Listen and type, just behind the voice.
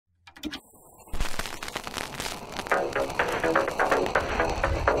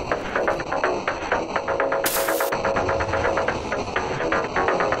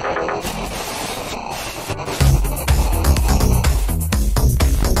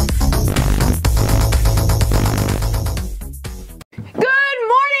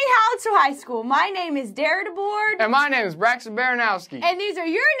High School. My name is Dara DeBoard. And my name is Braxton Baranowski. And these are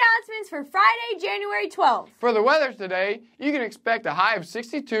your announcements for Friday, January 12th. For the weather today, you can expect a high of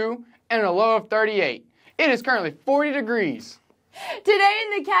 62 and a low of 38. It is currently 40 degrees. Today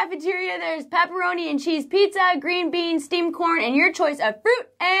in the cafeteria, there's pepperoni and cheese pizza, green beans, steamed corn, and your choice of fruit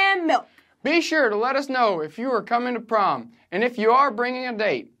and milk. Be sure to let us know if you are coming to prom and if you are bringing a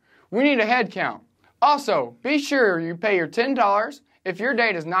date. We need a head count. Also, be sure you pay your $10 if your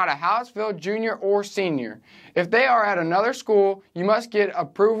date is not a Hallettsville junior or senior. If they are at another school, you must get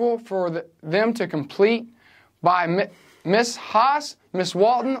approval for them to complete by Miss Haas, Miss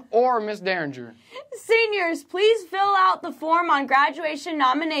Walton, or Miss Derringer. Seniors, please fill out the form on graduation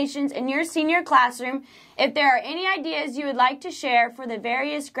nominations in your senior classroom if there are any ideas you would like to share for the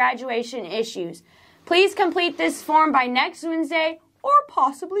various graduation issues. Please complete this form by next Wednesday or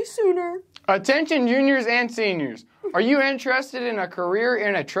possibly sooner. Attention juniors and seniors. Are you interested in a career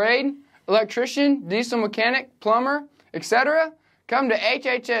in a trade? Electrician, diesel mechanic, plumber, etc.? Come to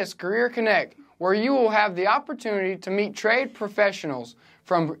HHS Career Connect, where you will have the opportunity to meet trade professionals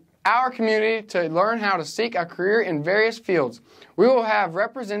from our community to learn how to seek a career in various fields. We will have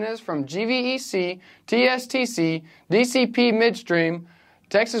representatives from GVEC, TSTC, DCP Midstream,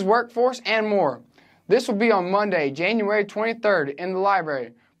 Texas Workforce, and more. This will be on Monday, January 23rd in the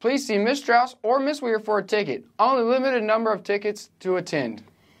library. Please see Ms. Strauss or Ms. Weir for a ticket. Only limited number of tickets to attend.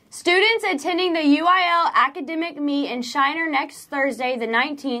 Students attending the UIL Academic Meet in Shiner next Thursday, the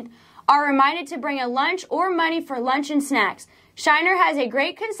 19th, are reminded to bring a lunch or money for lunch and snacks. Shiner has a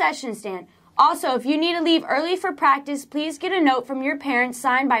great concession stand. Also, if you need to leave early for practice, please get a note from your parents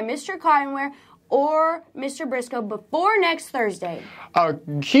signed by Mr. Cottonware or Mr. Briscoe before next Thursday. A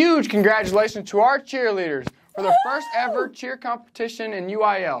huge congratulations to our cheerleaders for their first ever cheer competition in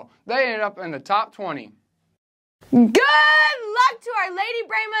UIL. They ended up in the top 20. Good luck to our Lady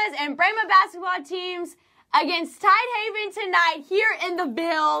Brahmas and Brahma basketball teams against Tidehaven tonight here in the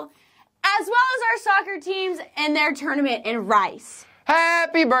Ville, as well as our soccer teams in their tournament in Rice.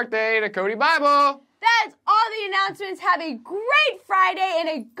 Happy birthday to Cody Bible! That's all the announcements. Have a great Friday and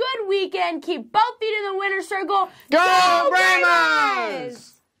a good weekend. Keep both feet in the winner's circle. Go Brahmas!